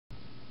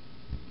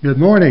Good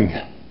morning.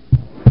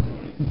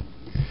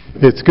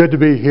 It's good to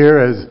be here,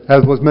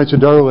 as was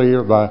mentioned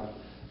earlier by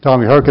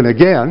Tommy Herkin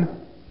again,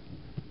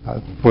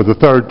 for the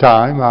third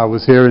time. I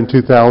was here in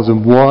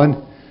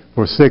 2001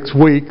 for 6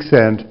 weeks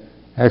and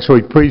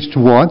actually preached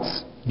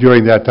once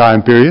during that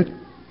time period.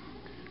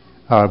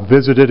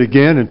 Visited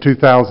again in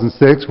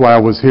 2006 while I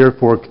was here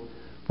for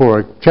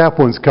a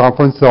chaplain's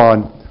conference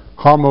on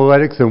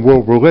homiletics and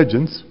world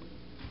religions.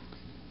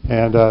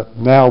 And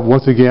now,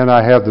 once again,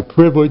 I have the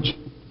privilege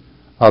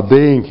of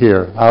being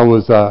here. I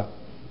was at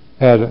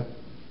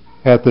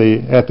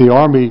the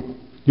Army,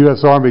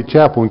 U.S. Army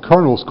Chaplain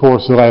Colonel's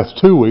course the last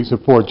 2 weeks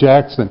at Fort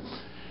Jackson,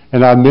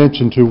 and I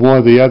mentioned to one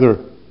of the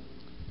other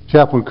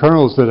chaplain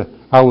colonels that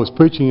I was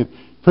preaching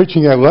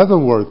at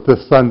Leavenworth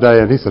this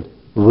Sunday, and he said,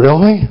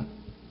 "Really?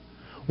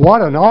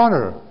 What an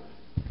honor!"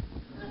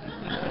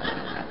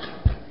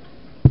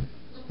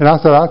 And I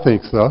said, "I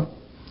think so."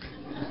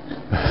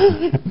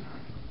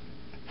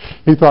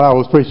 He thought I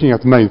was preaching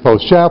at the Main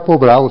Post Chapel,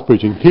 but I was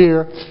preaching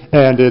here,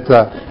 and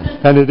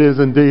it is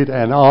indeed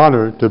an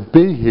honor to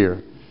be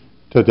here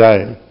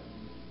today,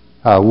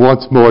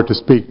 once more to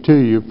speak to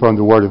you from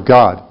the Word of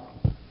God.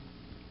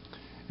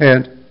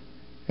 And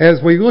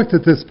as we looked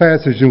at this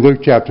passage in Luke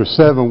chapter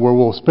 7, where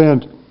we'll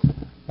spend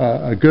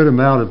a good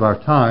amount of our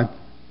time,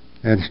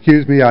 and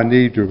excuse me, I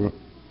need to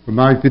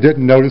remind, if you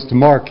didn't notice, to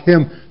mark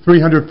hymn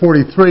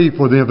 343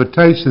 for the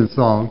invitation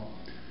song.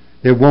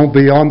 It won't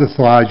be on the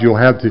slides. You'll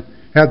have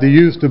to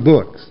use the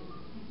books.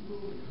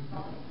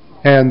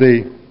 And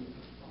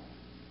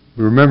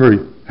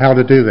remember how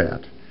to do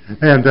that.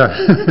 And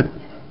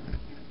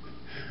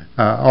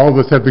all of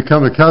us have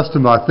become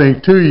accustomed, I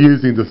think, to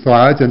using the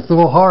slides, and it's a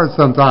little hard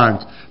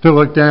sometimes to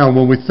look down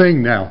when we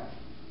sing now.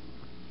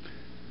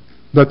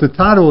 But the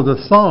title of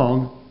the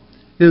song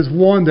is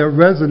one that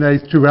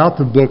resonates throughout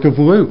the book of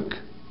Luke.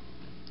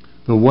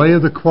 The way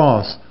of the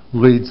cross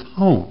leads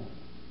home.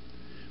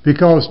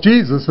 Because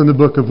Jesus, in the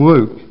book of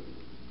Luke,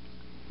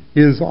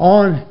 is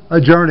on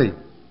a journey.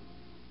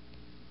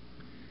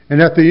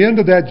 And at the end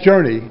of that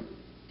journey,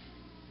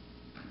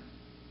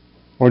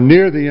 or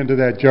near the end of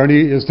that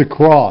journey, is the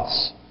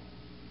cross.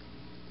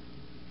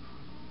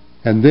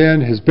 And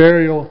then his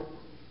burial,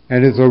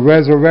 and his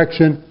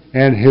resurrection,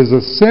 and his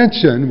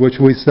ascension, which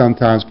we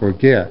sometimes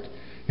forget.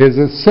 His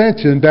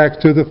ascension back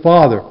to the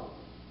Father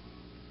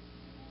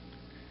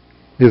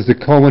is the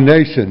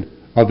culmination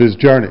of his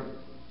journey.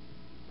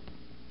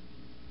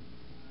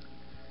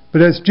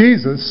 But as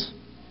Jesus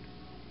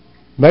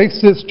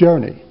makes this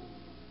journey,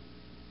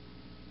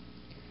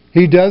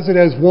 he does it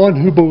as one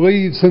who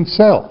believes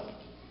himself.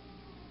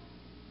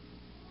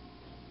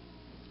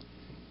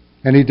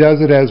 And he does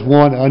it as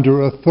one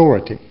under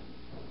authority.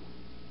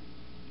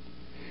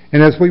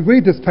 And as we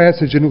read this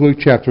passage in Luke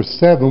chapter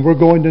 7, we're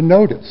going to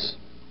notice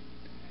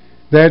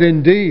that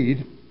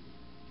indeed,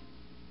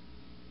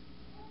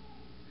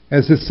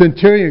 as the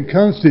centurion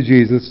comes to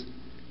Jesus,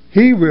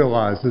 he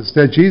realizes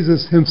that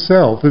Jesus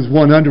himself is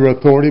one under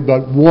authority,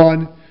 but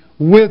one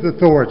with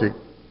authority.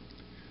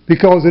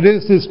 Because it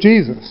is this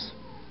Jesus,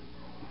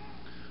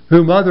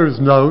 whom others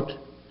note,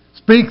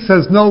 speaks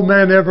as no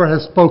man ever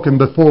has spoken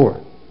before.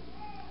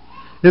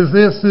 Is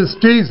this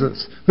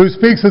Jesus, who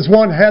speaks as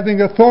one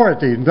having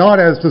authority, not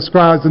as the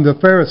scribes and the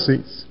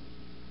Pharisees.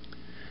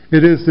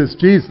 It is this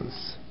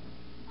Jesus,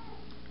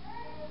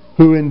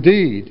 who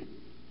indeed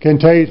can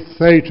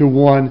say to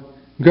one,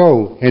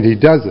 "Go," and he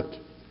does it.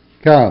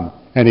 "Come,"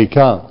 and he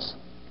comes.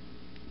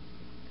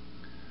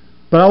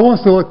 But I want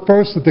us to look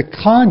first at the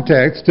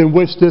context in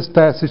which this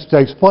passage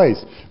takes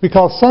place.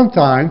 Because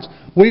sometimes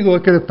we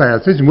look at a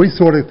passage and we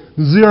sort of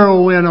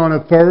zero in on a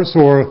verse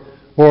or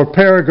a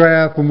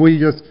paragraph, and we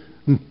just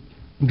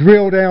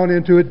drill down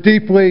into it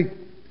deeply,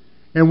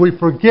 and we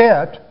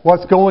forget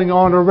what's going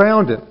on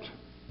around it.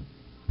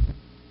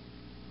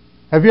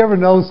 Have you ever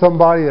known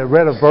somebody that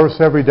read a verse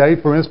every day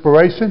for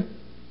inspiration?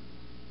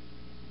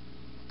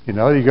 You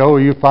know, you go,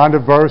 you find a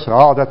verse, and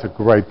oh, that's a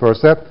great verse.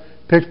 That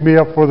picked me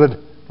up for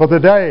the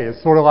day.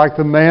 It's sort of like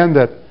the man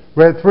that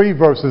read 3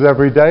 verses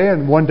every day,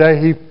 and one day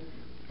he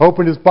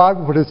opened his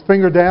Bible, put his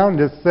finger down,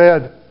 and it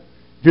said,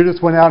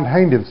 Judas went out and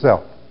hanged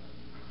himself.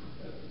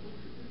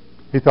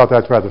 He thought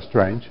that's rather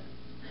strange.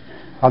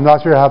 I'm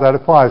not sure how that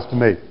applies to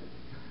me.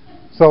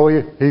 So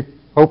he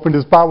opened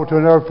his Bible to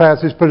another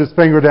passage, put his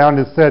finger down,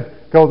 and it said,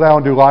 "Go thou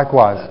and do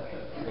likewise."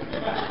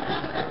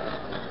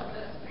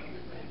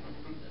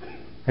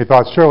 He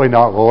thought, "Surely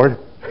not, Lord."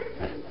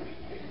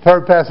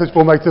 Third passage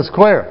will make this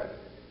clear.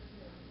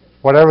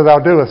 "Whatever thou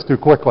doest, do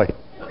quickly."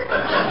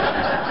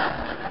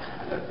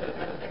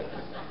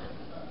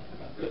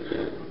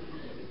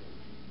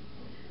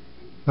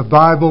 The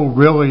Bible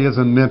really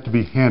isn't meant to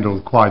be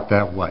handled quite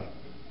that way.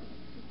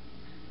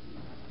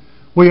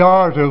 We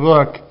are to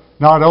look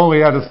not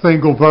only at a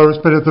single verse,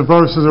 but at the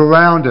verses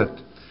around it.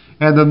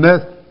 And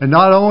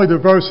not only the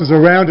verses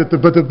around it,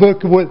 but the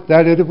book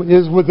that it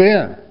is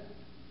within.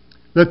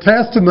 The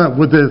Testament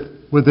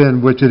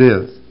within which it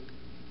is.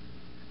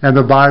 And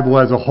the Bible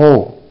as a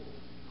whole.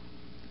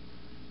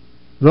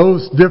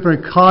 Those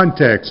different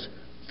contexts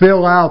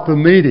fill out the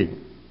meaning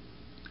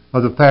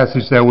of the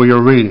passage that we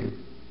are reading.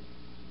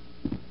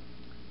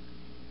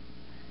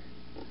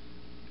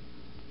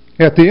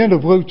 At the end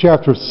of Luke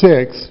chapter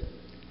 6,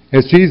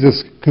 as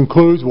Jesus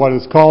concludes what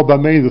is called by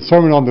many the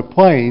Sermon on the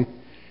Plain,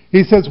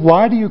 he says,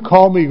 "Why do you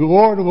call me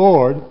Lord,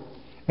 Lord,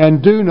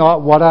 and do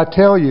not what I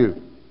tell you?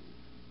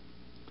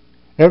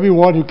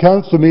 Everyone who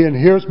comes to me and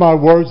hears my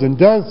words and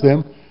does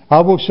them, I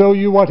will show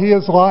you what he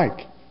is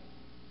like.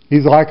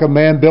 He's like a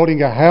man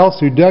building a house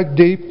who dug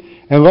deep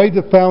and laid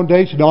the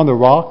foundation on the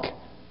rock.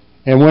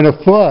 And when a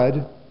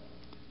flood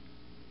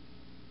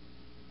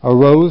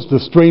arose, the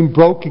stream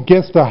broke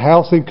against the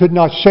house and could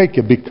not shake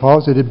it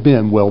because it had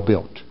been well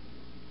built.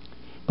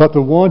 But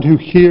the one who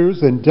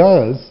hears and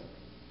does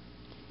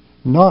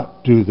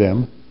not do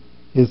them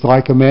is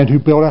like a man who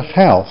built a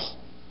house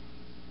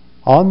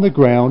on the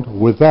ground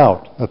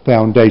without a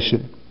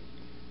foundation.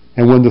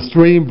 And when the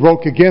stream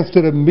broke against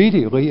it,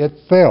 immediately it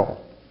fell.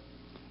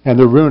 And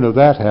the ruin of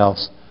that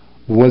house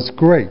was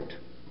great."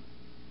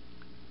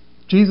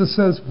 Jesus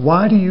says,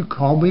 "Why do you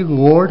call me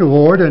Lord,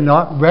 Lord, and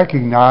not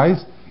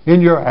recognize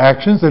in your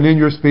actions and in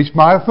your speech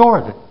my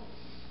authority?"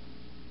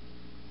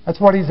 That's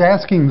what he's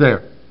asking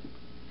there.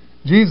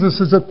 Jesus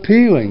is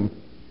appealing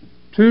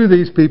to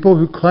these people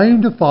who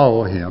claim to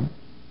follow him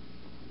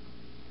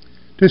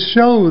to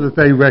show that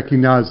they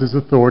recognize his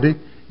authority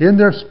in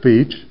their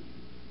speech,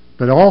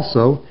 but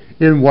also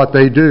in what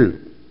they do.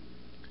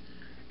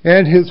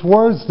 And his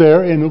words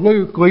there in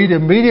Luke lead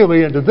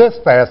immediately into this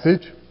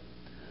passage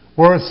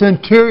where a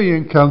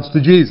centurion comes to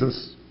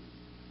Jesus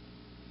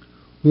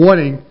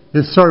wanting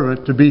his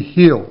servant to be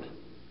healed.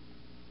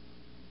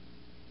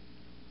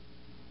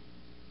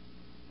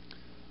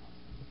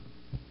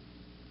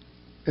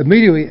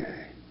 Immediately,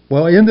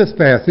 in this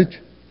passage,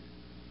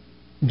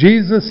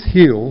 Jesus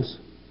heals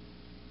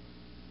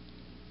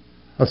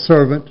a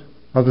servant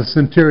of the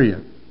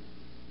centurion.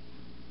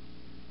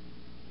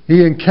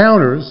 He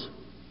encounters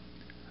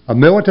a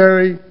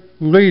military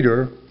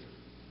leader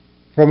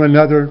from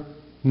another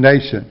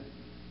nation.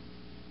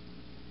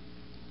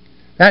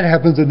 That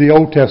happens in the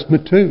Old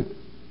Testament too.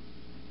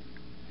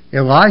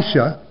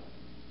 Elisha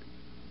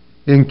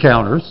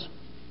encounters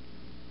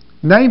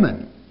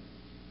Naaman.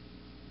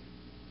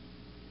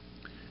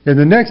 In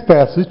the next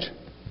passage,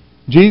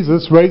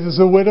 Jesus raises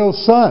a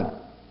widow's son.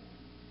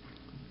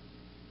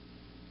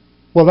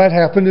 Well, that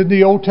happened in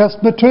the Old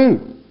Testament too.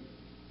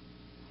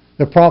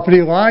 The prophet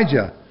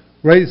Elijah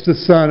raised the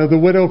son of the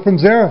widow from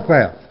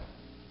Zarephath.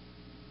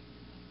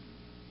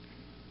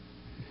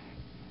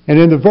 And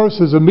in the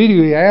verses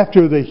immediately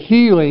after the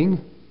healing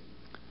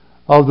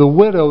of the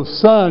widow's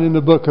son in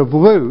the book of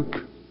Luke,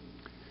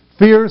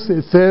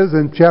 it says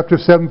in chapter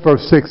 7,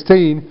 verse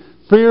 16,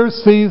 "Fear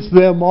seized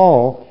them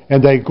all,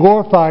 and they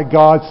glorified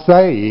God,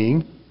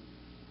 saying,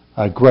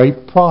 'A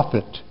great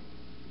prophet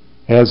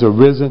has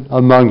arisen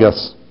among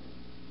us,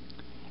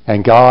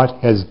 and God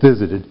has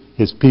visited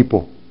his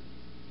people.'"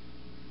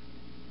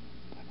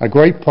 A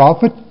great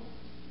prophet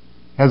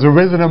has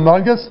arisen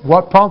among us.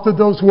 What prompted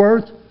those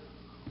words?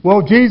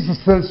 Well, Jesus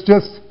has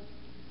just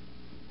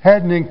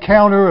had an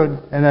encounter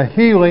and a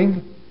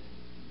healing,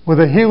 with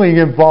a healing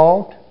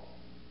involved,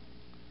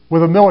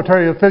 with a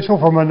military official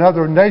from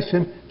another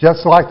nation,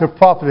 just like the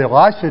prophet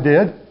Elisha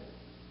did.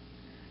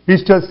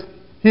 He's just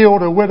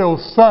healed a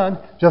widow's son,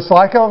 just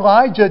like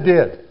Elijah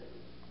did.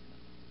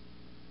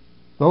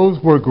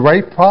 Those were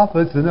great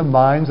prophets in the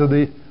minds of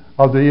the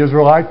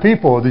Israelite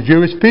people, of the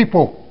Jewish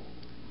people.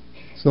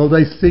 So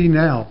they see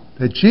now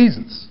that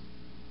Jesus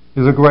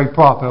is a great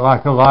prophet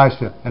like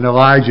Elisha and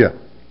Elijah.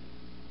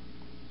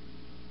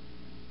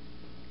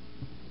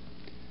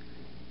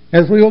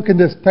 As we look in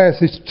this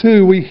passage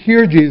too, we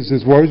hear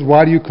Jesus' words,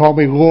 "Why do you call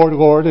me Lord,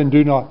 Lord, and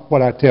do not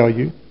what I tell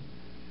you?"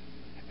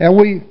 And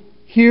we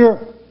hear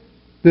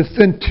the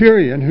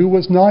centurion, who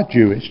was not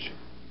Jewish,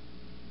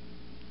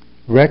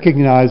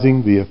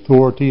 recognizing the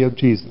authority of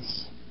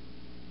Jesus.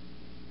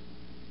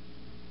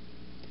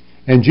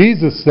 And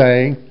Jesus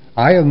saying,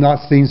 "I have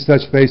not seen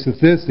such faith as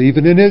this,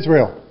 even in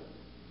Israel."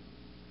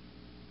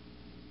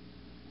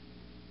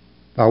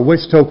 By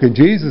which token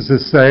Jesus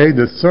is saying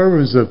the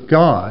servants of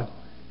God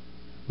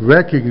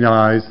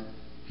recognize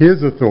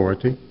his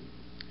authority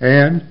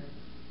and,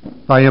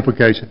 by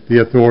implication, the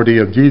authority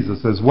of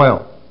Jesus as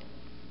well.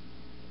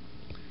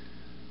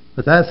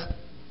 But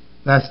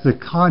that's the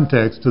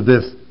context of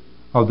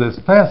this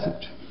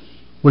passage,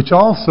 which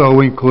also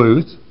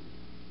includes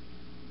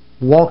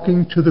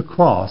walking to the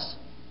cross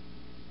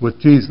with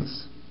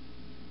Jesus.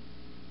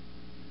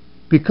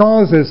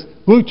 Because as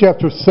Luke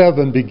chapter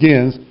 7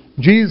 begins,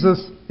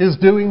 Jesus is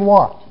doing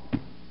what?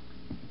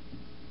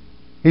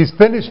 He's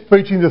finished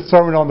preaching the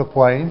Sermon on the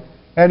Plain,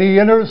 and he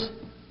enters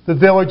the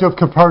village of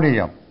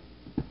Capernaum,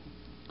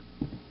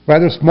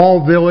 rather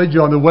small village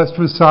on the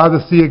western side of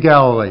the Sea of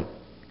Galilee.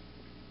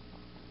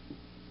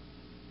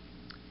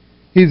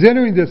 He's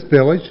entering this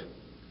village,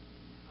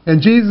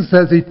 and Jesus,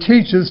 as he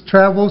teaches,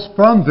 travels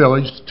from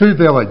village to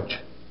village,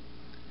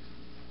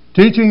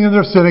 teaching in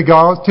their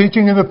synagogues,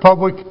 teaching in the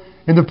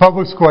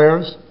public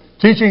squares,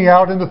 teaching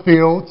out in the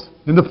fields,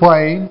 in the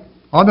plain,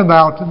 on the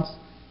mountains.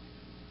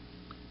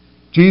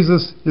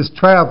 Jesus is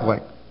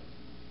traveling.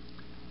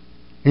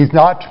 He's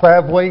not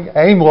traveling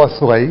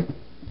aimlessly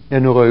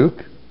in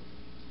Luke.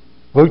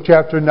 Luke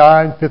chapter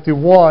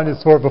 9:51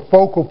 is sort of a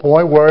focal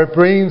point where it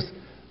brings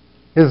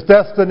his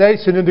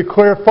destination into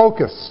clear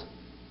focus.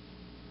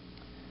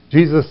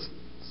 Jesus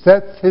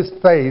sets his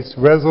face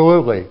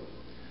resolutely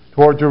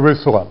toward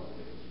Jerusalem.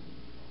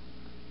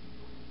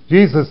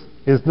 Jesus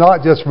is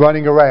not just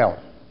running around.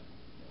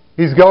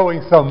 He's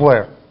going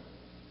somewhere.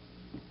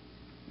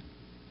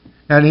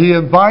 And he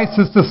invites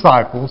his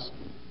disciples,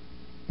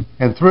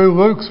 and through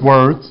Luke's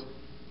words,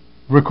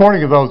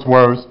 recording of those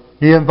words,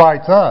 he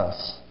invites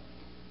us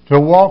to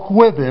walk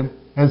with him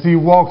as he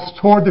walks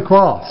toward the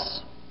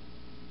cross.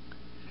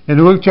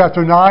 In Luke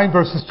chapter 9,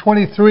 verses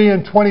 23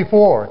 and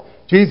 24,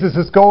 Jesus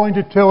is going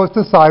to tell his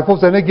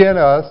disciples, and again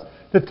us,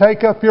 to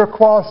take up your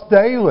cross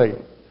daily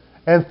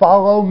and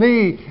follow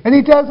me. And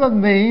he doesn't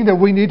mean that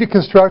we need to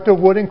construct a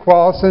wooden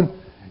cross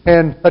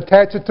and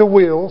attach it to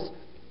wheels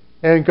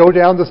and go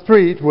down the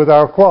street with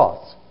our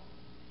cross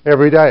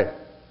every day.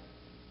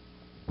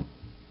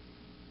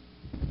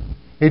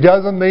 He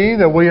doesn't mean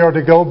that we are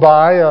to go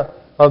buy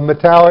a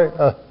metallic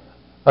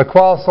a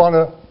cross on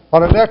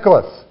a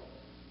necklace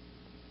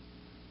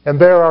and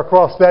bear our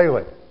cross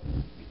daily.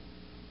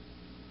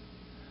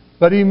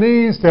 But he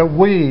means that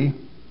we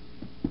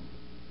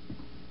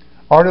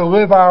are to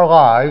live our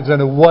lives in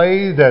a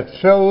way that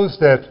shows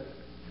that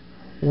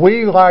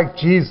we, like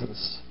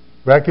Jesus,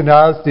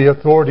 recognize the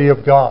authority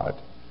of God.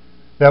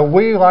 That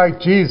we, like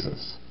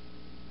Jesus,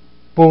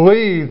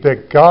 believe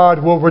that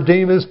God will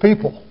redeem his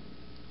people.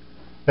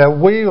 That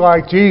we,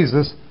 like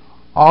Jesus,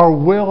 are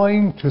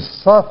willing to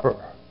suffer,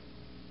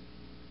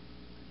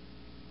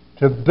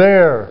 to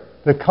bear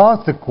the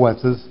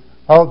consequences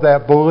of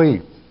that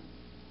belief.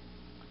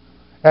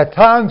 At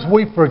times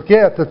we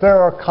forget that there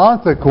are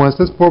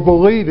consequences for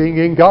believing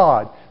in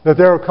God, that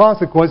there are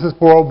consequences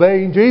for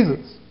obeying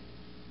Jesus.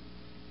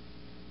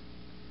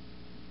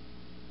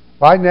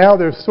 Right now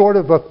there's sort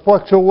of a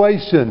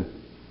fluctuation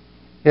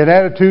in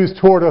attitudes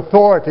toward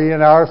authority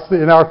in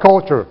our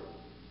culture.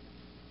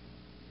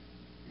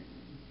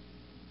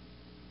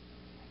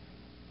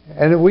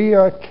 And we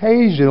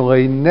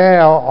occasionally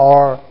now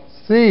are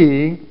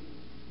seeing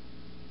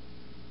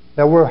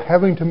that we're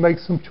having to make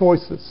some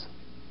choices.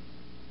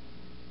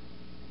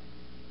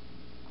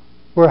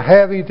 We're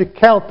having to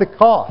count the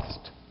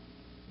cost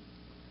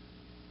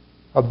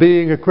of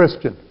being a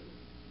Christian.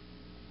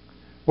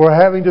 We're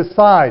having to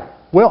decide,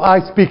 will I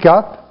speak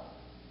up?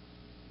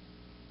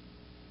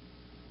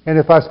 And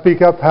if I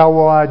speak up, how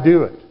will I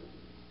do it?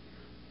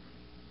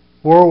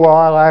 Or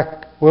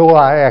will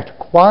I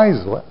act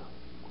wisely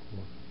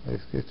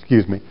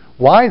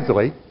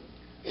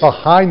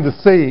behind the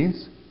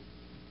scenes,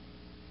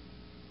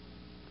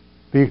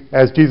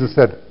 as Jesus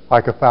said,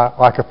 like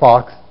a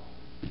fox,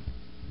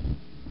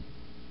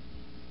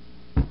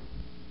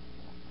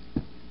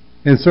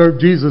 and serve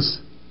Jesus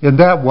in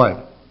that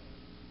way.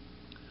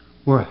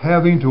 We're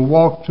having to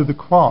walk to the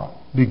cross,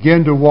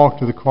 begin to walk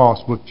to the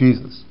cross with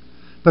Jesus.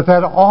 But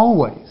that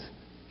always,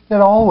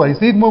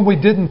 even when we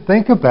didn't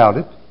think about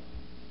it,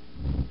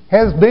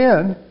 has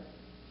been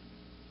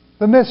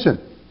the mission.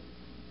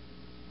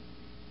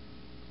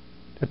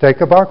 To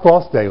take up our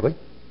cross daily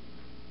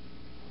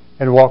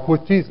and walk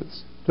with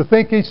Jesus. To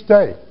think each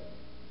day,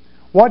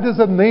 what does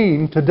it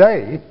mean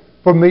today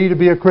for me to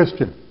be a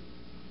Christian?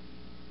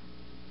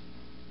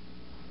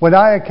 When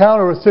I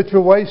encounter a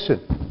situation,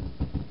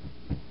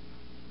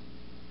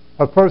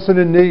 a person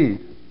in need,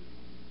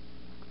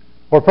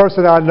 or a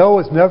person I know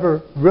has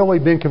never really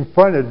been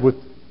confronted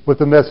with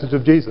the message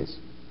of Jesus,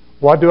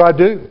 what do I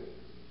do?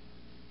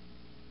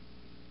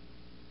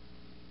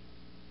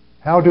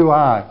 How do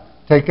I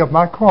take up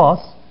my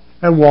cross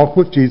and walk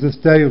with Jesus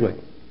daily?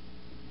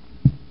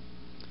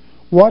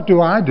 What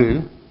do I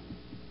do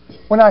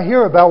when I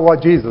hear about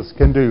what Jesus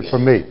can do for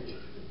me?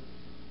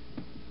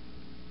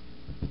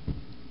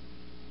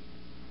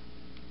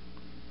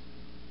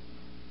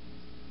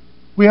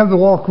 We have to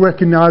walk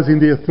recognizing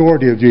the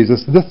authority of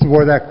Jesus. This is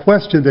where that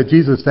question that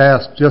Jesus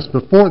asked just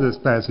before this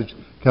passage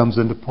comes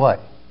into play.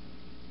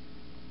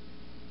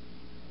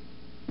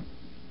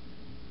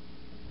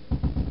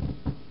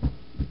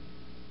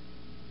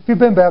 If you've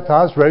been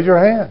baptized, raise your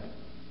hand.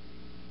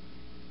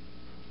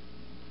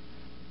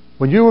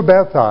 When you were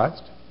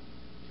baptized,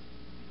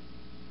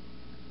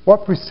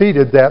 what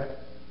preceded that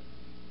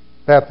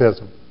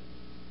baptism?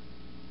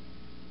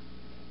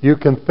 You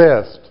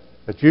confessed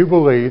that you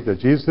believe that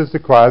Jesus is the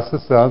Christ, the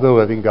Son of the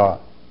living God.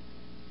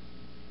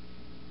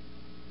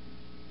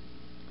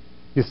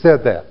 You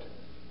said that.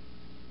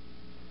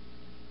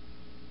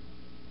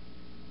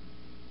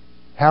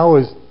 How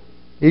is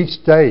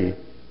each day,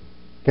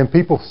 can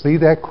people see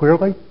that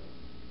clearly?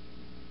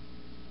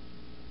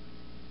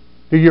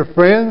 Do your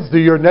friends, do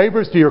your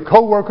neighbors, do your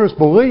co-workers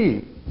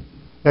believe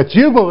that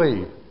you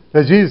believe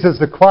that Jesus is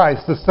the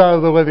Christ, the Son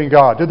of the living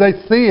God? Do they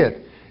see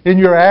it in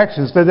your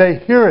actions? Do they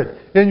hear it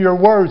in your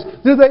words?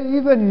 Do they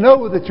even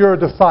know that you're a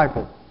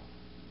disciple?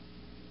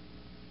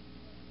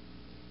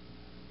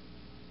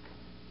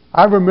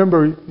 I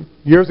remember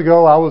years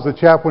ago I was a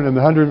chaplain in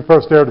the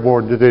 101st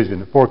Airborne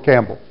Division at Fort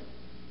Campbell.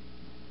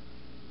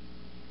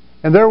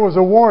 And there was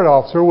a warrant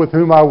officer with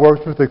whom I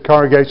worked with the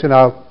congregation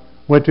I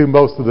went to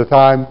most of the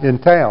time in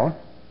town,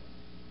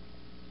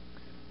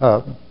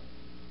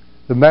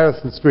 the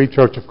Madison Street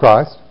Church of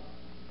Christ.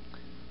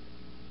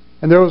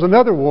 And there was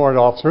another warrant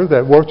officer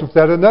that worked with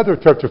another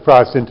Church of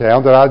Christ in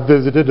town that I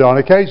visited on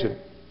occasion.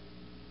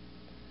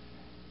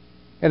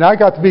 And I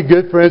got to be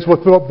good friends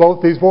with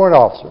both these warrant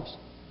officers,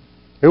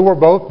 who were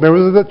both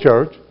members of the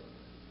church.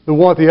 The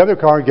one at the other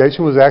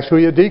congregation was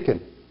actually a deacon.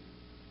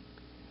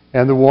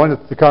 And the one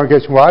at the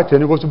congregation where I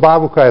attended was a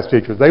Bible class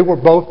teacher. They were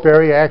both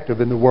very active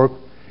in the work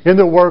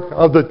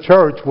of the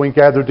church when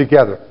gathered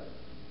together.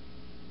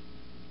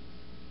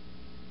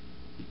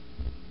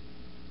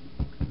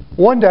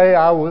 One day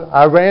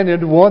I ran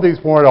into one of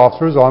these warrant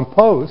officers on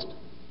post,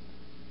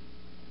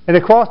 and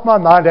it crossed my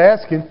mind to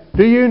ask him,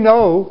 "Do you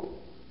know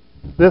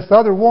this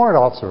other warrant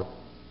officer,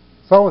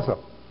 so-and-so?"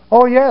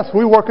 "Oh, yes,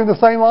 we work in the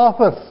same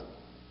office."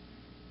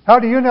 "How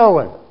do you know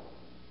him?"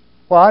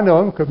 "Well, I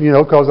know him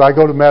because I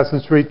go to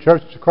Madison Street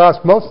Church of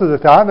Christ most of the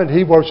time, and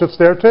he worships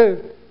there too."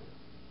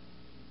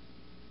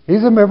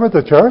 "He's a member of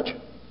the church?"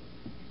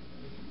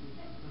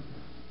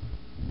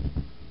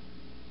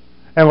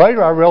 And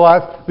later I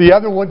realized the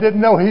other one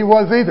didn't know he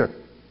was either.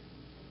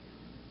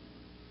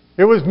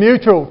 It was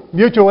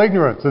mutual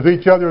ignorance of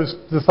each other's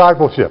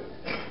discipleship.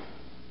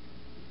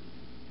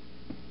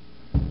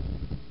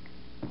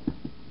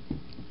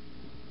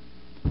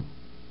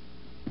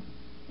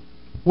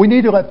 We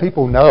need to let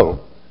people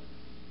know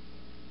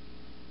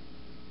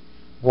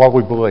what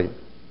we believe.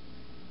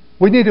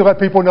 We need to let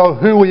people know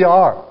who we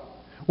are.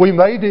 We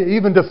may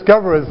even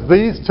discover, as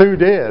these two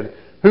did,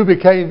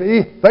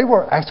 they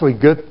were actually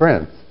good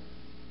friends.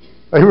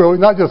 They were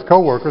not just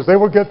co-workers, they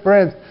were good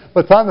friends,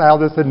 but somehow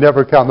this had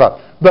never come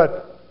up.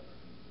 But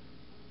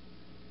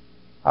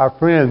our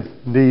friends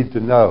need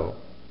to know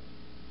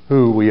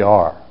who we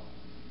are.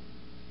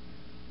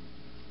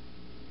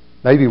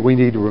 Maybe we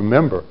need to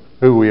remember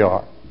who we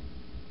are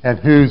and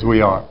whose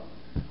we are.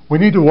 We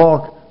need to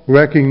walk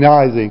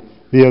recognizing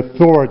the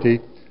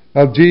authority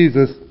of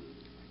Jesus.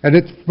 And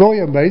it's really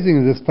amazing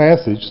in this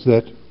passage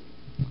that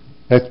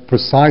that's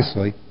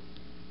precisely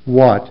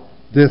what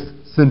this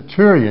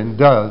centurion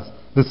does.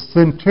 The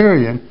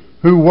centurion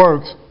who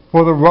works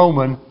for the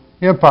Roman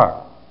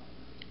Empire,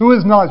 who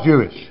is not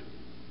Jewish,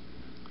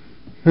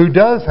 who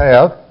does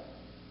have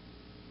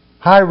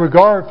high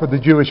regard for the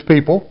Jewish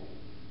people.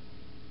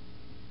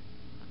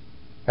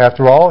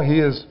 After all, he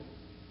has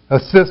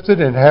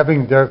assisted in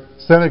having their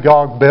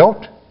synagogue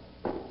built.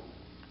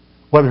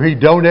 Whether he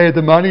donated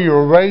the money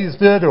or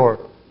raised it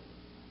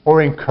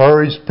or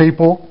encouraged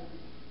people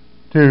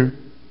to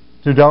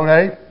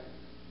donate,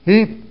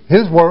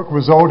 his work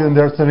resulted in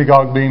their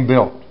synagogue being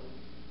built.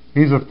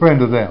 He's a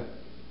friend of them.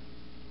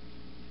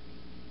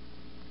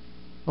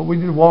 But we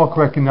need to walk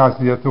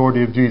recognizing the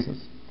authority of Jesus.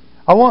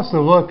 I want us to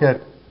look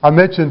at, I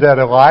mentioned that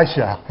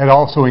Elisha had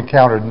also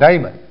encountered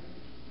Naaman,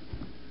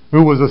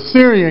 who was a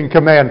Syrian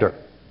commander,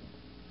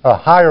 a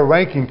higher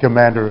ranking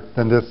commander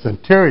than this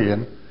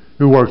centurion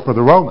who worked for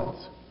the Romans.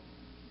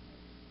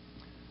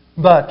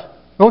 But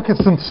look at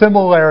some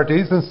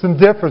similarities and some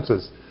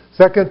differences.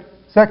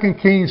 2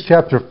 Kings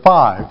chapter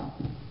 5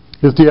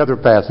 is the other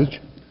passage.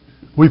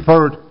 We've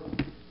heard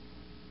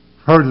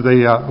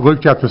the Luke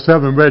chapter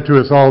 7 read to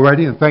us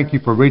already, and thank you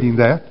for reading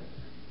that.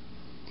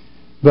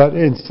 But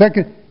in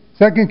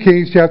 2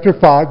 Kings chapter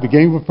 5,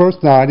 beginning with verse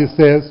 9, it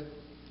says,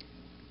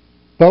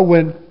 "But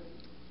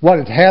what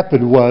had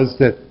happened was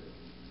that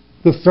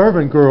the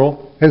servant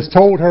girl has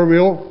told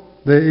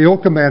the ill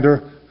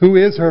commander, who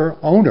is her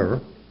owner,"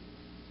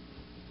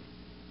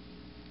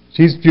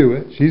 she's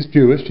Jewish,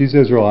 she's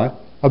Israelite,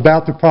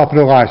 about the prophet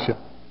Elisha,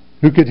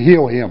 who could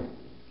heal him.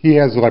 He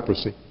has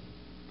leprosy.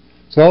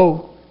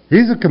 So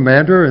he's a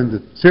commander in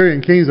the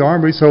Syrian king's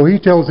army, so he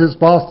tells his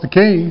boss, the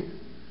king,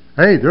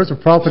 "Hey, there's a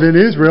prophet in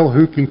Israel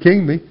who can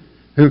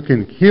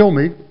heal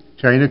me."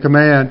 Chain of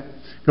command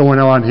going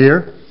on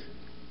here.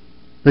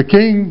 The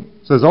king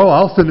says, "Oh,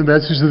 I'll send a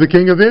message to the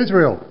king of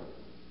Israel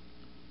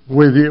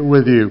with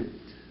you."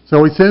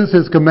 So he sends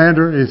his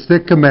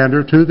sick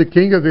commander, to the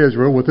king of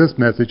Israel with this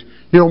message,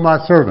 "Heal my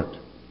servant."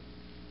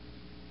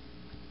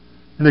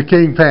 And the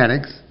king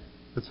panics.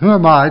 Says, "Who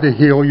am I to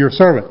heal your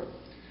servant?"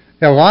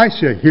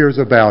 Elisha hears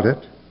about it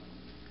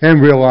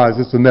and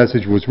realizes the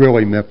message was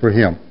really meant for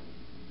him.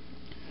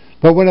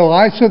 But when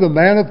Elisha, the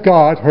man of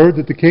God, heard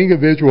that the king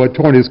of Israel had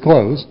torn his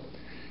clothes,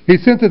 he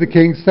sent to the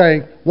king,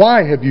 saying,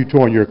 "Why have you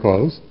torn your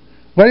clothes?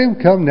 Let him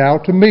come now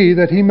to me,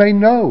 that he may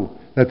know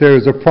that there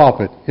is a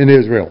prophet in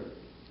Israel."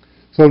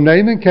 So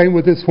Naaman came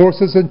with his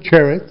horses and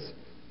chariots,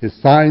 his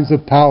signs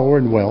of power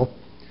and wealth,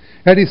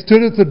 and he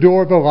stood at the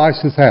door of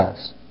Elisha's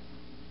house.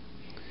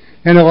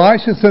 And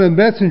Elisha sent a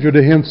messenger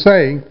to him,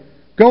 saying,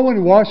 "Go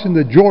and wash in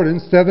the Jordan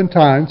 7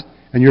 times,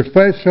 and your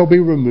flesh shall be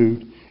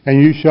removed,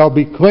 and you shall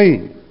be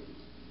clean."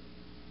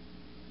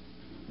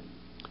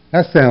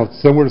 That sounds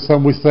similar to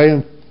something we say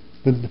in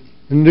the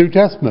New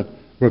Testament.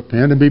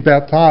 repent and be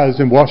baptized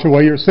and wash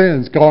away your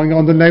sins, calling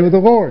on the name of the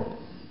Lord.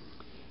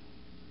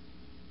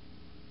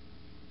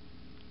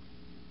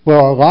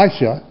 Well,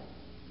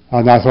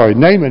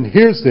 Naaman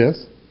hears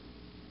this.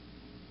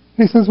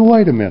 He says,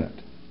 wait a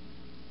minute.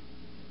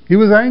 He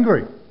was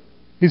angry.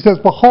 He says,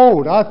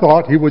 behold, I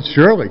thought he would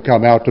surely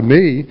come out to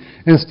me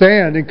and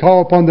stand and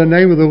call upon the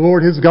name of the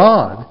Lord his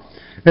God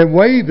and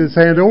wave his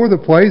hand over the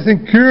place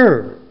and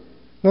cure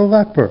the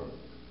leper.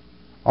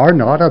 Are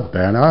not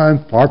Abana and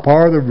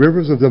Pharpar, the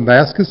rivers of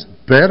Damascus,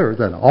 better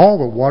than all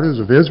the waters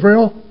of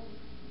Israel?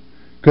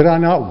 Could I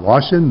not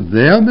wash in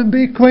them and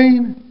be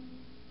clean?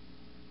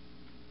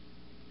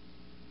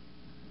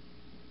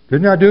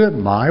 Couldn't I do it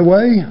my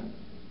way?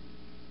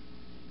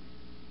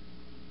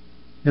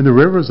 In the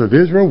rivers of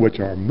Israel, which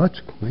are much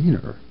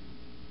cleaner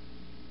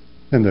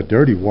than the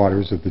dirty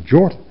waters of the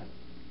Jordan.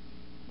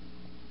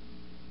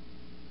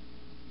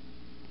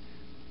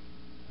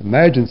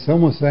 Imagine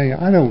someone saying,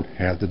 I don't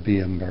have to be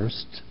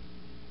immersed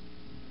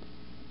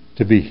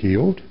to be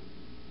healed.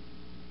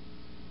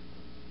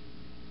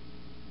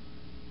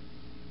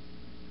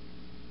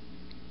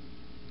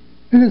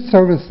 And his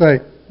servants say,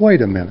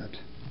 wait a minute.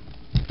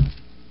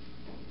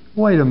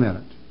 Wait a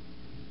minute.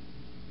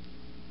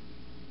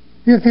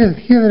 If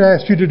he had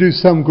asked you to do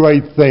some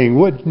great thing,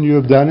 wouldn't you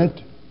have done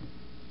it?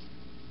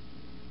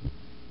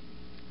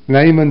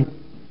 Naaman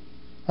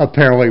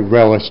apparently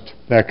relished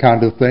that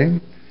kind of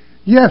thing.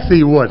 Yes,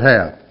 he would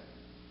have.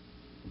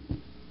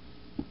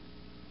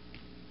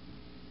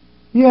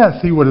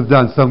 Yes, he would have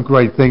done some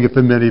great thing if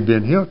the men had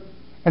been healed.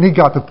 And he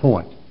got the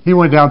point. He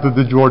went down to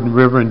the Jordan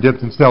River and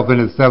dipped himself in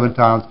it 7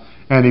 times,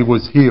 and he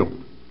was healed.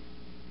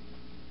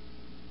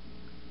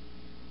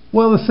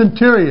 Well, the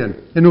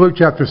centurion in Luke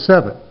chapter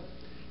 7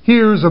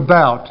 hears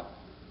about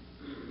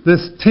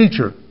this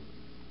teacher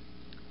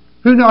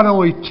who not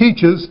only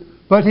teaches,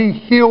 but he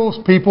heals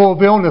people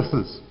of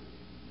illnesses.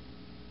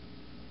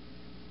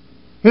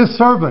 His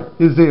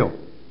servant is ill.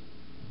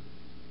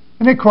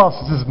 And it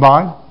crosses his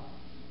mind,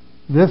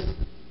 this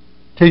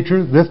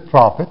teacher, this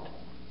prophet,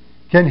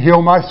 can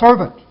heal my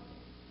servant.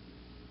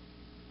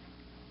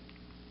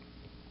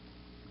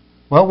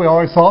 Well, we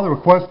already saw the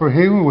request for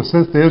healing was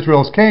sent to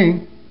Israel's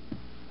king.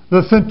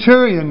 The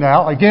centurion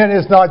now, again,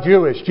 is not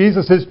Jewish.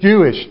 Jesus is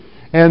Jewish.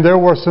 And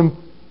there's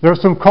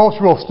some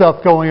cultural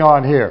stuff going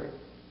on here.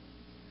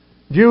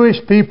 Jewish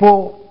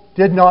people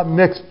did not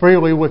mix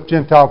freely with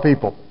Gentile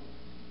people.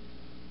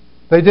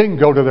 They didn't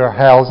go to their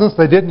houses.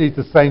 They didn't eat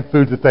the same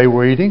food that they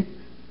were eating.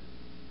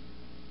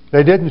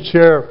 They didn't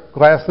share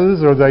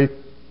glasses, or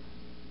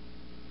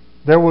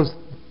there was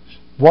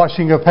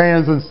washing of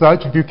hands and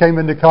such. If you came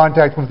into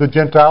contact with a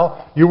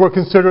Gentile, you were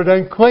considered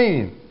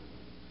unclean.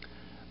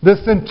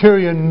 This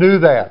centurion knew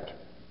that.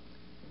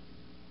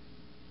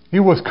 He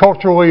was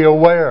culturally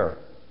aware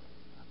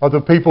of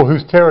the people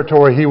whose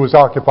territory he was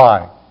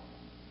occupying.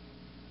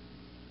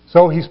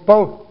 So he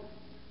spoke.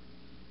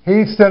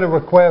 He sent a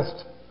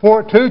request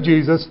to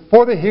Jesus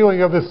for the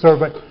healing of his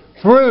servant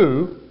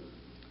through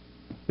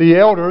the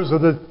elders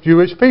of the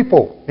Jewish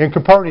people in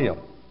Capernaum.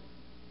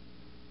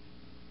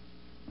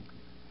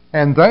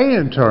 And they,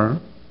 in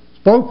turn,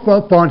 spoke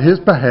up on his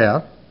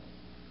behalf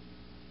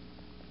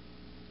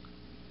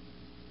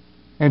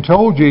and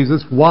told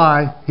Jesus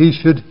why he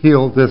should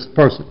heal this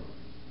person.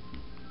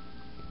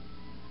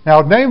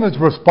 Now, Naaman's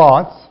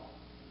response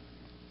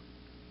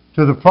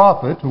to the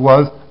prophet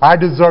was, I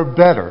deserve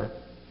better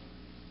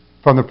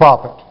from the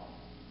prophet.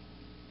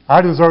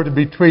 I deserve to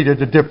be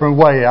treated a different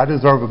way. I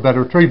deserve a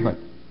better treatment.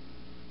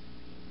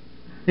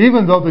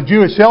 Even though the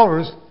Jewish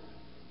elders,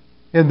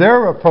 in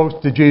their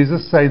approach to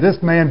Jesus, say this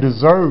man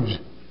deserves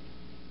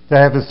to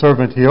have his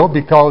servant healed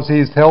because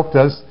he's helped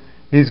us,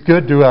 he's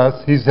good to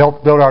us, he's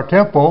helped build our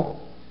temple.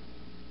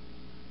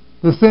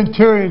 The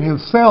centurion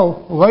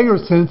himself later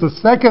sends a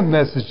second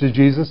message to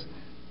Jesus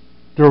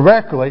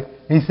directly.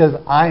 He says,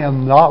 I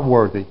am not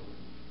worthy.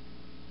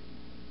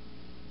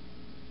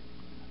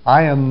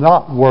 I am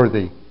not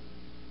worthy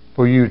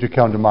for you to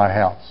come to my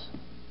house.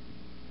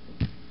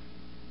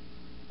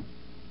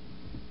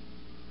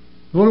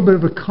 A little bit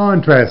of a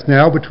contrast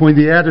now between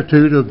the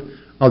attitude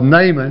of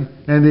Naaman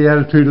and the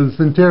attitude of the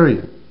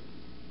centurion.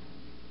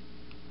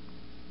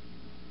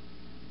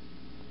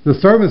 The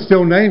servant's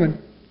still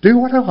Naaman. Do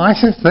what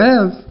Elisha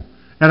says.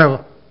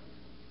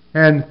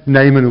 And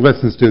Naaman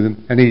listens to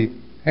them,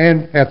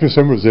 and after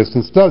some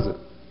resistance does it.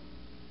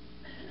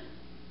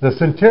 The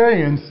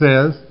centurion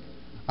says,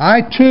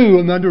 I too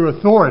am under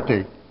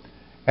authority,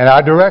 and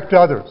I direct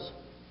others.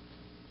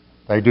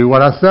 They do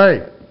what I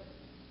say.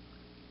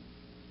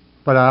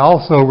 But I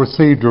also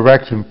receive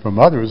direction from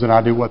others, and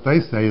I do what they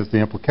say is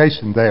the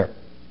implication there.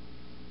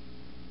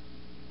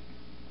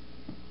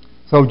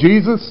 So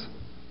Jesus,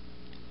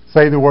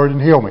 say the word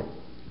and heal me.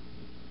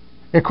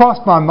 It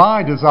crossed my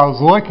mind as I was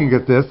looking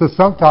at this that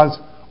sometimes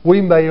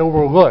we may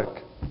overlook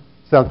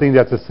something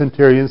that the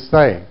centurion's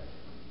saying.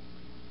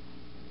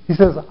 He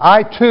says,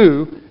 I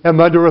too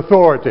am under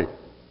authority.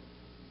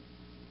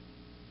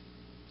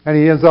 And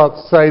he ends up,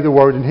 say the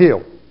word and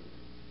heal.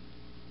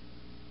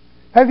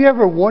 Have you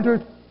ever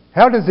wondered,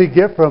 how does he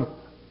get from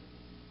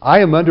I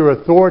am under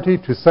authority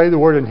to say the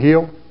word and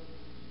heal.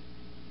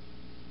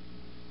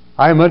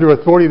 I am under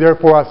authority,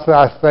 therefore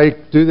I say,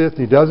 do this,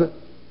 and he does it.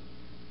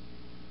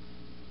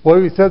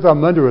 Well, if he says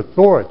I'm under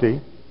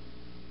authority,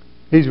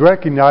 he's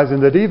recognizing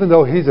that even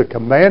though he's a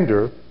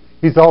commander,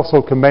 he's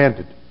also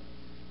commanded.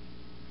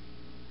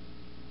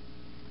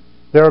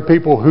 There are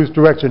people whose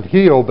direction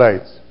he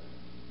obeys.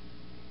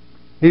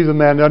 He's a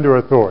man under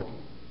authority.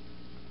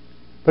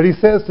 But he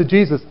says to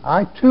Jesus,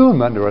 I too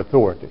am under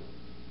authority.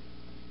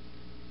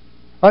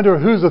 Under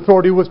whose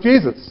authority was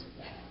Jesus?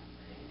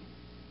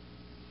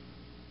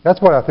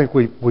 That's what I think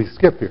we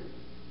skip here.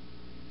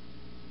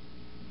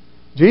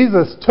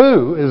 Jesus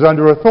too is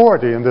under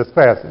authority in this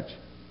passage.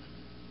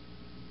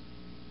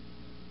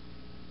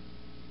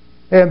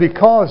 And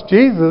because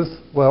Jesus,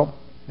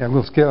 and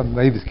we'll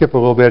maybe skip a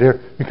little bit here,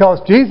 because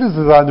Jesus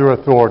is under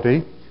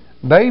authority,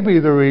 may be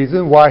the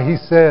reason why he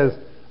says,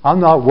 I'm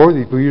not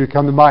worthy for you to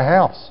come to my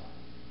house.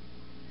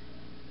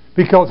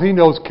 Because he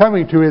knows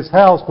coming to his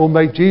house will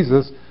make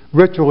Jesus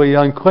ritually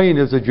unclean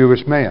as a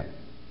Jewish man.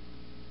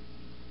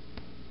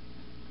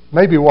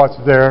 Maybe what's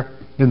there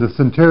in the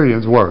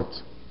centurion's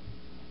words.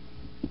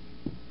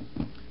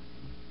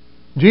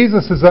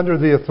 Jesus is under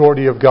the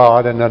authority of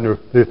God and under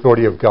the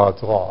authority of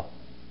God's law.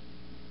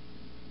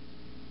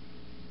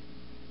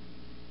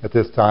 At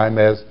this time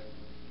as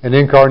an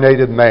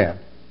incarnated man.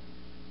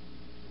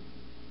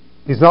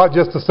 He's not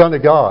just the Son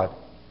of God.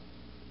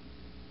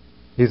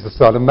 He's the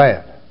Son of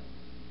Man.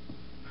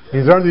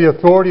 He's under the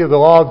authority of the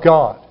law of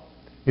God.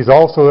 He's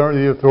also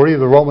under the authority of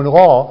the Roman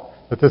law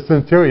that the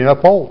centurion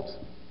upholds.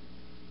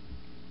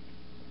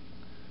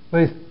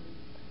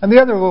 And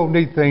the other little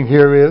neat thing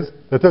here is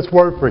that this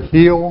word for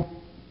heal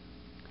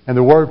and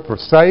the word for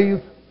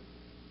save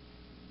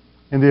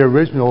in the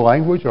original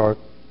language are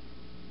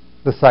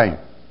the same.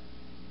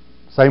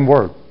 Same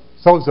word.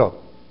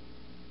 Sozo.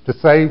 To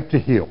save, to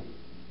heal.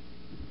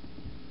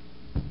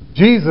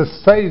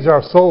 Jesus saves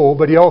our soul,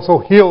 but he also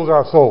heals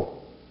our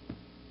soul.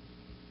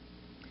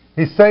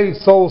 He saves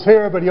souls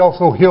here, but he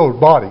also heals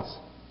bodies.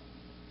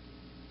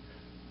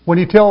 When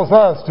he tells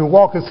us to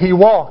walk as he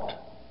walked,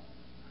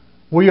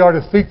 we are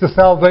to seek the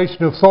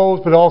salvation of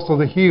souls, but also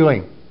the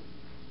healing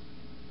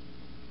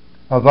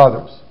of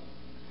others.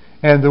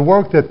 And the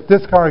work that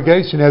this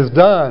congregation has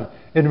done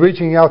in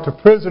reaching out to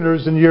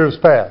prisoners in years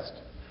past,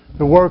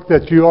 the work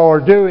that you all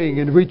are doing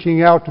in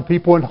reaching out to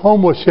people in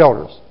homeless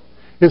shelters,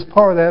 is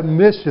part of that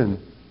mission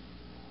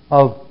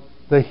of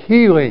the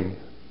healing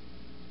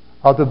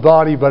of the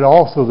body, but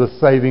also the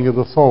saving of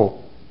the soul.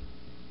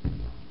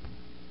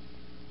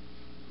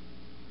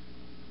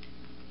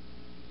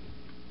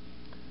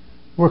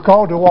 We're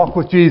called to walk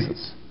with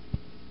Jesus.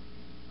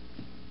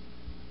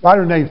 A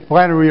writer named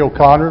Flannery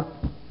O'Connor,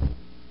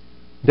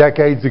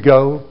 decades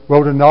ago,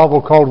 wrote a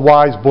novel called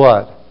Wise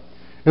Blood.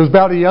 It was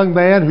about a young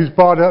man who's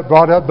brought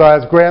up by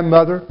his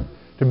grandmother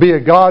to be a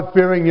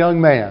God-fearing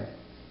young man.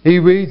 He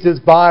reads his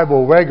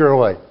Bible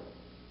regularly.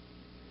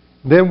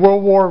 Then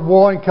World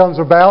War I comes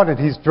about and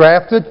he's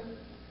drafted.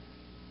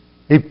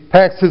 He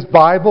packs his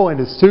Bible in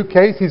his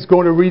suitcase. He's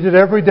going to read it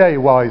every day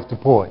while he's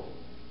deployed.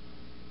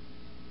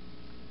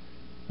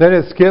 Then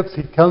it skips.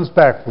 He comes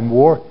back from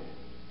war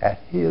and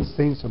he has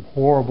seen some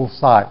horrible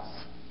sights.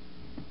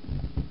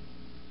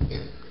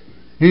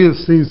 He has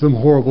seen some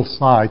horrible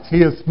sights.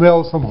 He has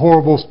smelled some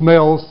horrible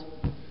smells.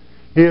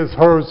 He has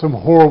heard some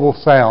horrible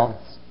sounds.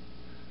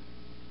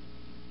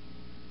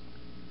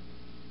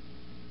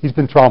 He's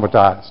been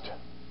traumatized.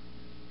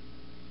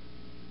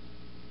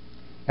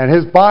 And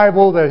his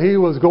Bible that he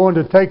was going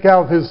to take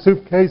out of his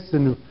suitcase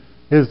and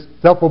his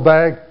duffel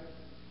bag,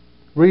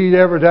 read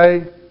every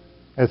day,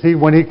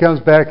 when he comes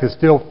back, is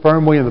still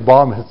firmly in the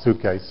bottom of his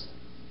suitcase.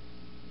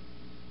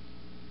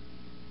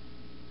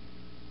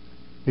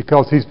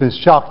 Because he's been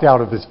shocked out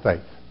of his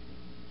faith.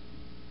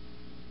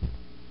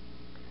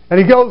 And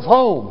he goes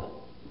home.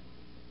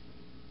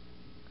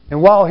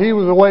 And while he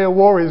was away at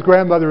war, his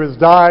grandmother has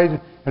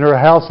died and her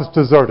house is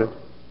deserted.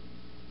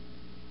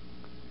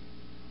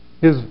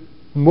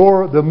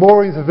 The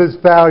moorings of his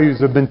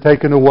values have been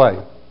taken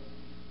away.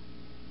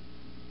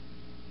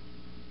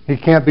 He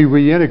can't be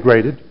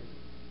reintegrated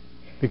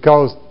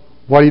because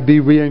what he'd be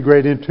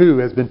reintegrated into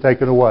has been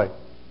taken away.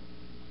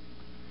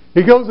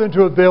 He goes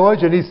into a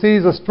village and he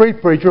sees a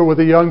street preacher with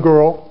a young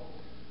girl,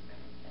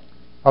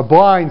 a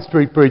blind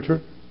street preacher,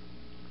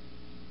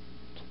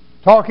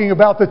 talking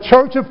about the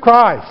Church of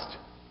Christ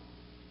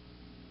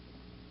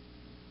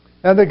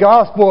and the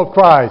gospel of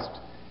Christ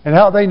and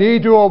how they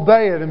need to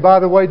obey it. And by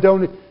the way,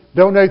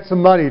 donate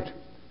some money,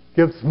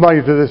 give some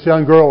money to this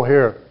young girl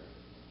here.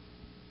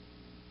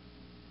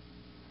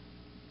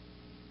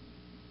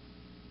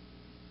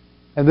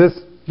 And this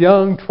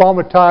young,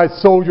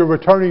 traumatized soldier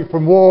returning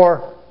from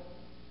war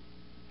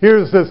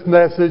hears this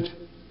message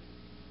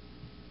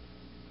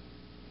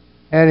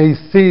and he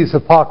sees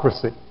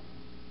hypocrisy.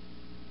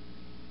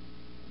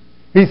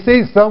 He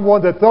sees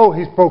someone that though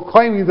he's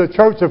proclaiming the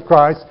Church of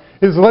Christ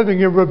is living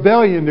in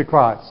rebellion to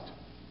Christ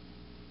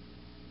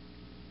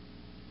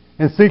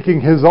and seeking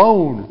his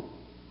own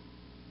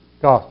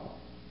gospel.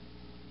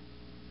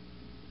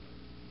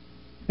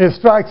 It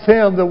strikes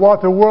him that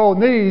what the world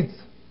needs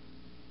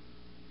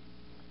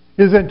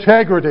is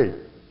integrity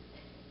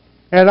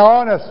and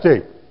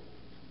honesty.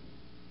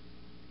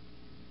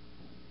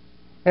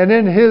 And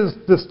in his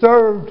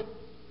disturbed,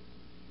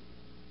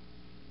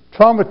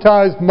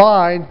 traumatized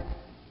mind,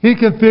 he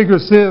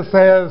configures this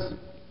as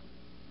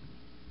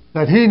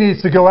that he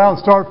needs to go out and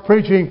start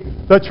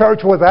preaching the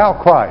church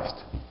without Christ.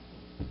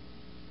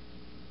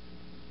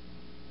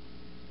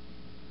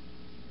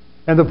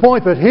 And the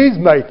point that he's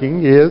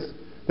making is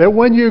that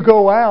when you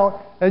go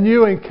out and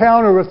you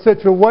encounter a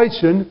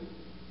situation,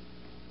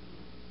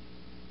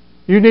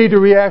 you need to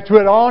react to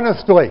it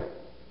honestly.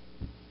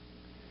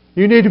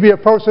 You need to be a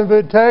person of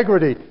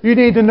integrity. You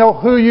need to know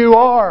who you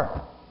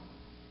are.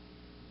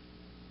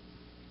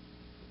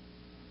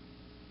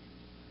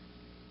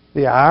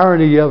 The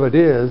irony of it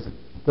is,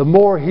 the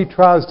more he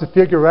tries to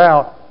figure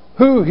out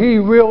who he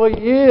really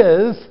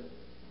is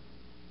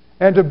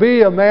and to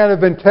be a man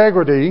of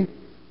integrity,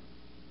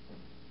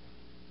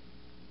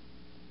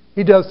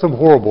 he does some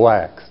horrible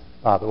acts,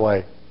 by the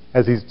way,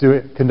 as he's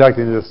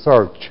conducting this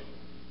search.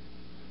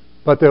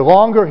 But the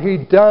longer he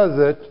does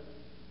it,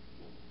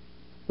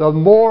 the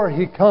more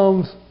he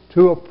comes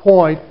to a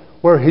point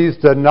where he's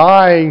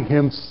denying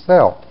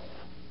himself,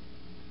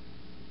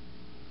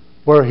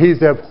 where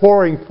he's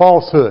abhorring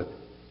falsehood,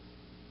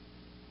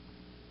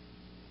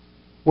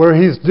 where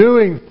he's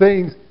doing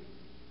things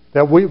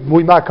that we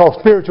might call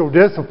spiritual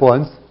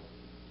disciplines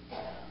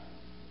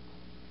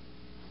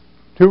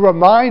to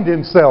remind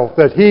himself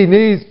that he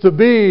needs to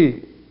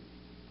be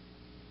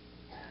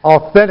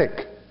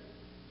authentic.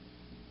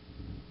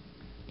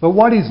 But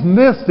what he's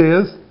missed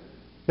is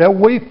that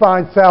we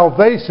find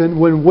salvation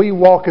when we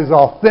walk as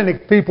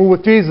authentic people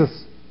with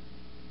Jesus.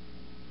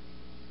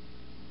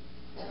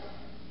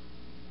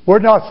 We're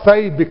not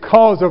saved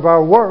because of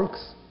our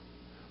works,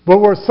 but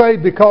we're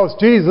saved because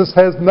Jesus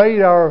has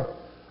made our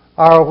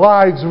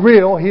lives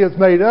real. He has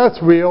made us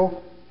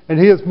real, and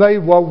He has made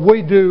what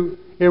we do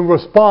in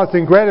response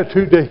and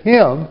gratitude to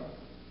Him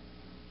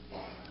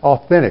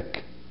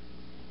authentic.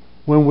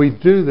 When we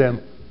do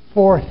them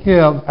for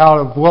Him out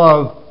of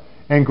love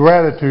and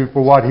gratitude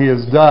for what He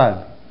has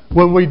done.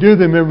 When we do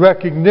them in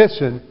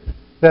recognition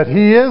that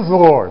He is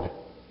Lord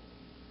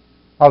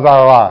of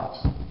our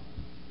lives.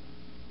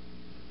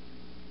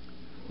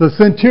 The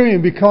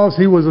centurion, because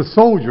he was a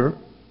soldier,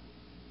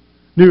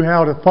 knew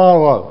how to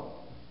follow.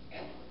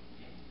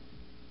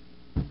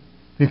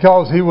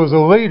 Because he was a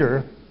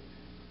leader,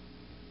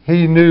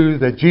 he knew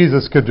that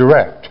Jesus could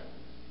direct.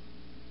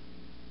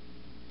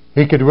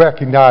 He could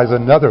recognize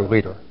another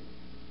leader.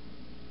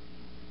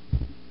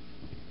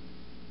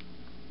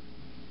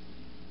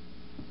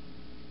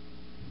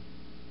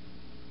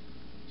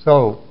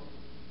 So,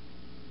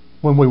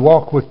 when we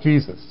walk with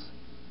Jesus,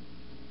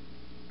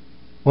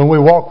 when we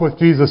walk with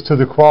Jesus to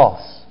the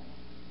cross,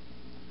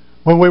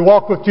 when we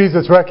walk with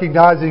Jesus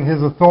recognizing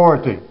His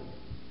authority,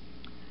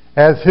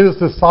 as His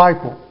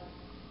disciple,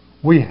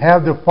 we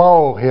have to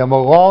follow Him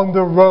along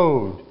the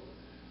road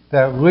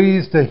that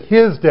leads to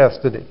His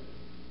destiny,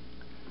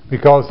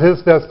 because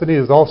His destiny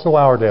is also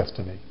our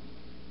destiny.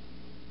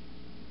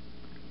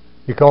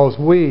 Because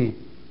we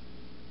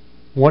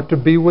want to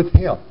be with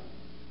Him.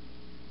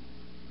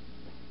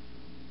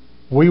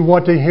 We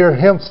want to hear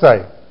Him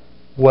say,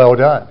 "Well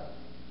done,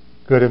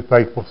 good and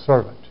faithful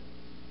servant."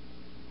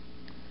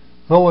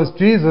 So as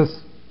Jesus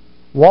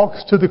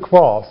walks to the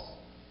cross,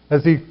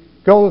 as He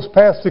goes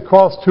past the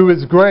cross to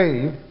His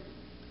grave,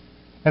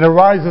 and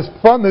arises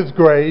from His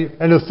grave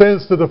and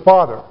ascends to the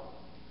Father,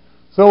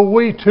 so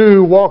we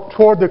too walk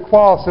toward the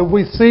cross and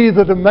we see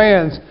the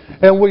demands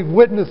and we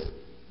witness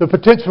the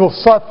potential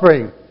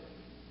suffering,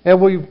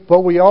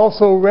 but we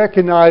also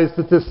recognize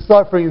that this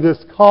suffering,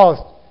 this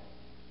cost,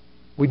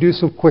 we do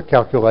some quick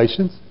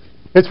calculations.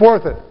 It's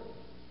worth it.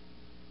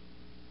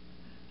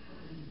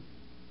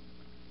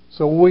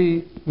 So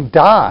we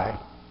die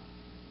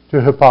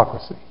to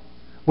hypocrisy.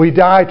 We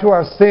die to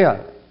our sin.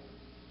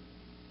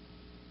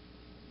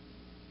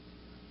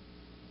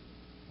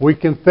 We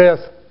confess,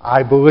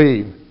 "I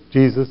believe,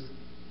 Jesus,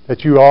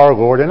 that You are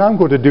Lord, and I'm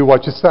going to do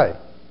what You say."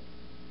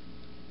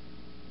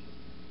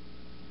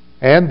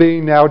 And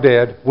being now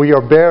dead, we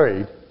are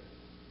buried,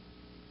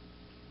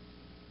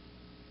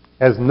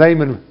 as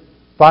Naaman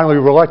finally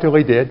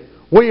reluctantly did.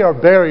 We are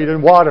buried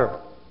in water.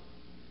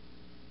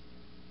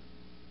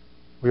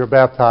 We are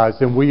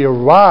baptized, and we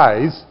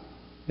arise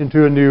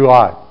into a new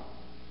life.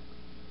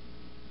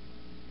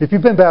 If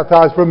you've been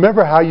baptized,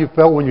 remember how you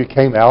felt when you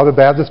came out of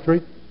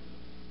baptistry?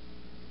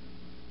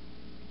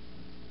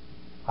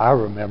 I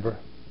remember.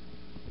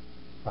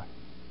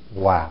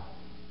 Wow.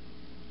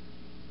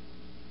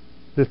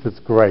 This is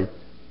great.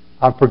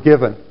 I'm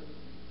forgiven.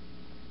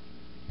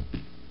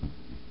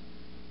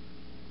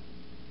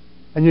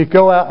 And you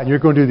go out and you're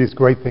going to do these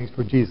great things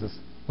for Jesus.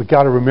 We've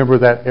got to remember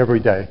that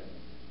every day.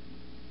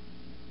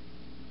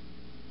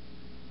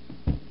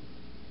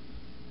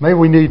 Maybe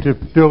we need to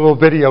do a little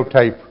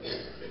videotape,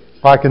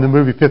 like in the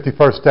movie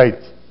 51st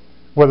Dates,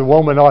 where the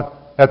woman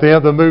at the end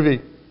of the movie,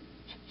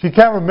 she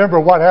can't remember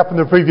what happened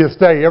the previous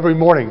day every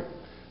morning.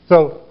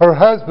 So her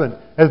husband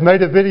has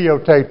made a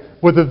videotape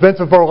with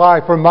events of her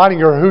life reminding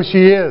her who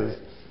she is.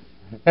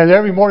 And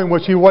every morning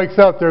when she wakes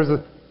up, there's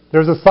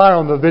a sign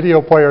on the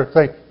video player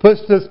saying, push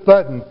this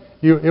button.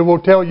 It will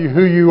tell you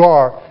who you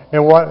are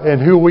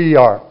and who we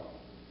are.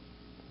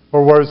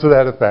 Or words to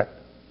that effect.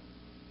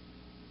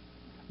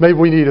 Maybe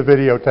we need a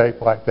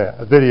videotape like that,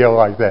 a video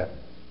like that.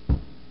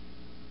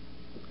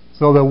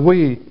 So that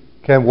we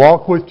can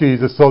walk with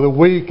Jesus, so that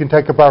we can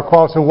take up our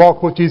cross and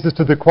walk with Jesus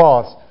to the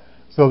cross,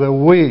 so that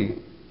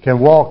we can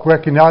walk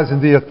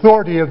recognizing the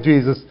authority of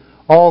Jesus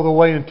all the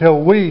way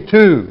until we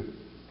too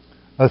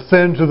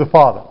ascend to the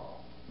Father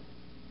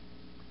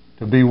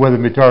to be with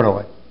Him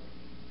eternally.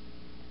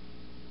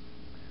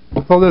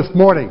 So this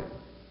morning,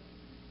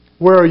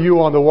 where are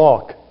you on the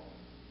walk?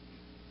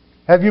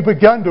 Have you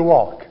begun to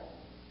walk?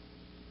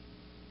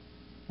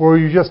 Or are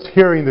you just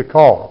hearing the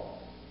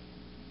call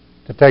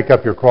to take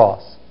up your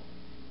cross?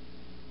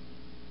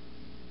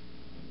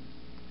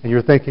 And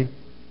you're thinking,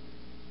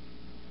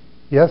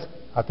 yes,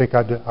 I think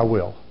I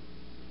will.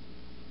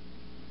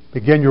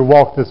 Begin your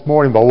walk this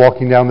morning by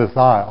walking down this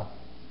aisle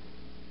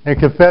and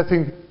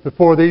confessing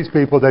before these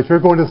people that you're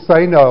going to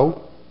say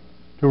no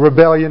to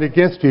rebellion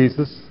against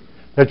Jesus,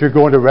 that you're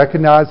going to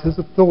recognize His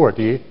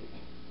authority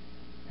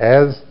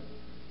as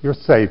your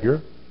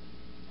Savior,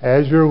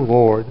 as your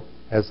Lord,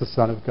 as the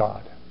Son of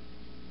God.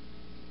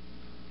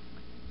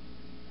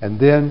 And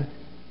then,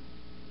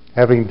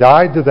 having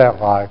died to that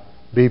life,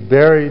 be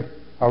buried,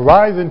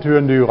 arise into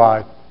a new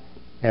life,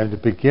 and to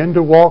begin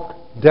to walk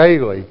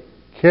daily,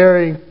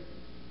 carrying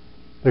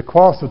the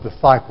cross of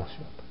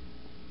discipleship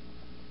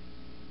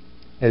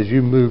as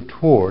you move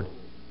toward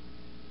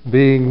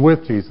being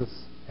with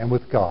Jesus and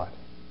with God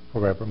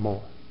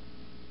forevermore.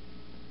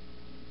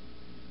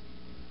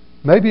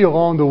 Maybe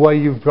along the way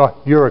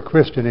you're a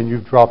Christian and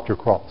you've dropped your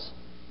cross.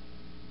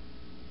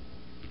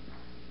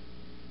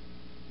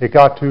 It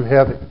got too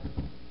heavy.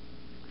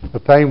 The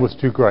pain was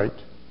too great.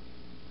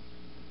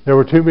 There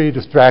were too many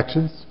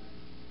distractions,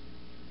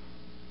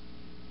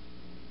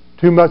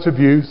 too much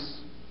abuse,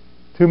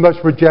 too much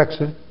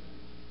rejection,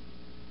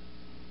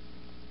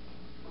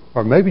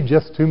 or maybe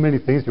just too many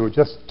things that were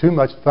just too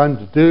much fun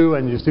to do,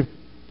 and it's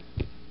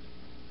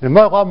a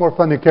lot more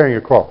fun than carrying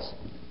a cross.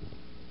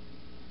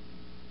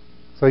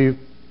 So you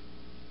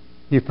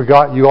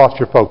forgot, you lost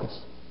your focus.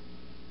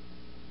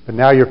 But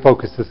now your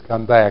focus has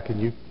come back,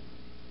 and you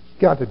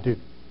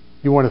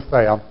want to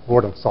say,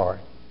 Lord, I'm sorry.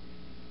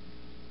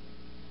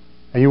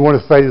 And you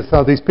want to say to some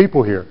of these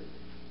people here,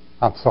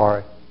 I'm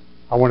sorry.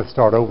 I want to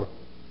start over.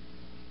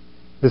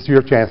 This is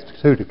your chance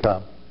too to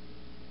come.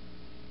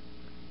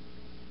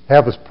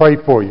 Have us pray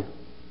for you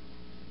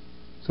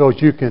so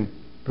that you can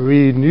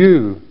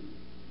renew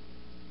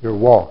your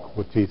walk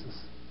with Jesus.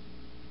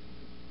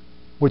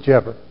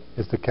 Whichever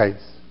is the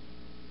case.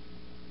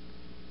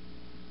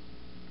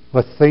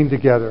 Let's sing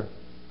together.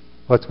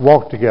 Let's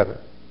walk together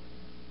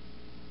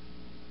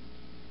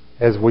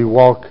as we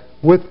walk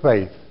with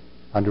faith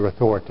under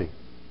authority,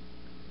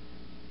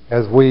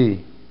 as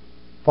we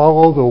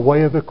follow the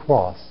way of the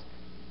cross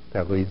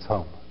that leads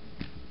home.